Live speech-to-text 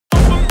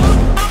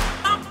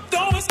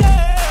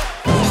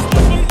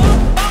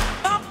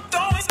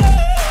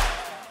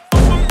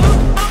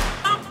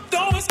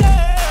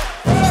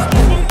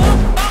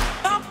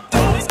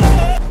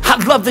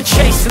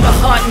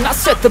frontin', I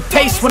set the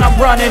pace when I'm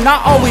running.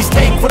 I always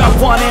take what I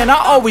want and I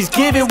always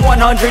give it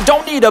 100.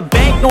 Don't need a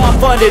bank, no I'm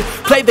funded.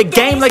 Play the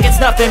game like it's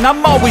nothing.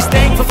 I'm always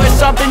thankful for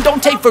something.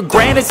 Don't take for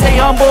granted, stay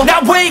humble.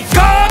 Now wake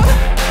up,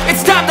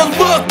 it's time to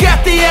look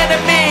at the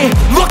enemy.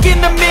 Look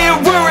in the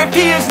mirror if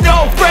he is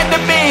no friend to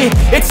me.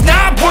 It's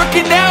not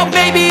working out,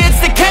 maybe it's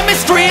the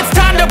chemistry. It's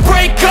time to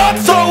break up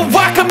so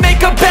I can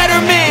make a better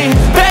me.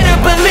 Better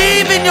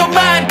believe in your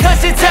mind,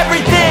 cause it's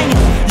everything.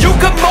 You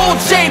can mold,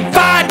 shape,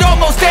 find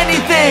almost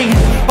anything.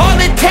 All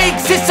it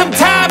takes is some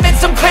time and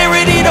some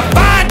clarity to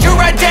find your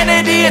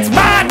identity. It's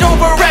mind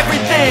over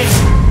everything.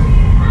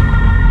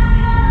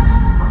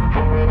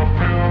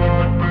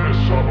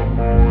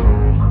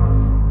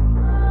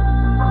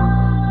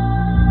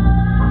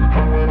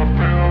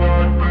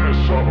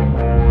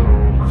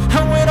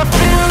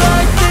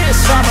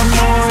 I'm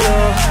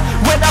immortal.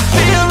 When I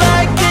feel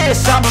like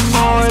this, I'm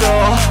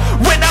immortal.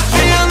 When I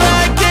feel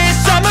like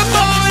this, I'm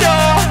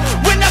immortal.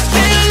 When I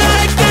feel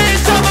like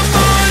this, I'm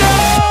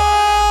immortal.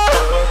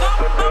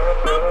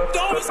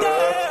 Don't be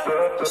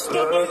scared. Just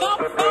step it up.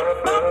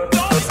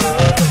 Don't be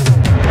scared.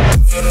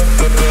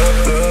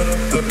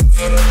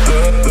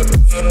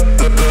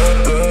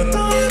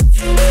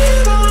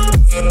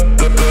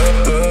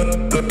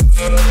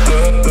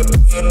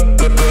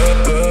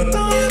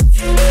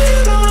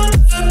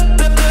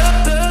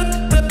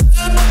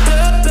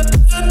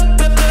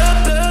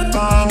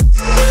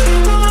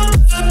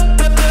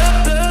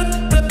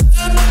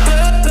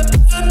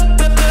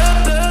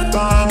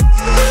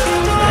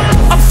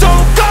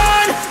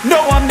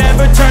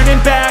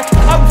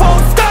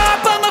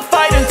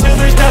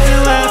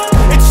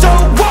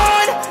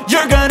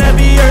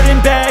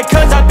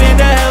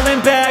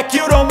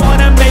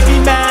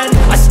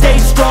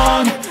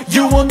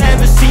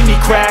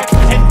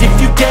 And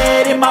if you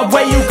get in my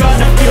way, you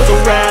gonna feel the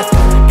wrath.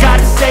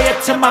 Gotta say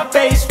it to my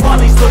face while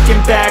he's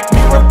looking back.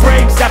 Mirror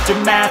breaks after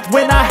math.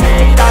 When I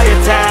hate, I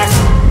attack.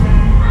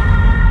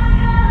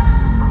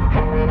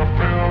 When I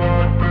feel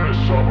like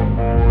this, I'm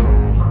immortal.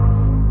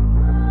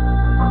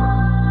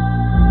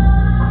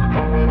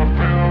 When I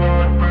feel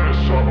like this,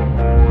 I'm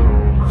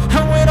immortal.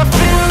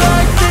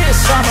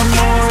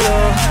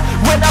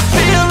 When I feel like this, I'm immortal. When I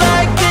feel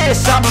like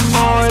this, I'm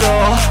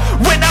immortal.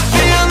 When I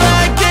feel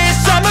like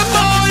this, I'm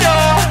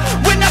immortal.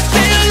 When I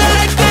feel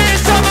like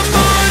this, I'm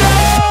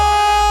immortal.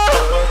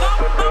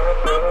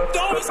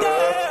 Don't be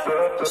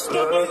scared. Just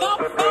step it up.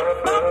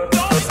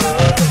 Don't be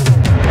scared.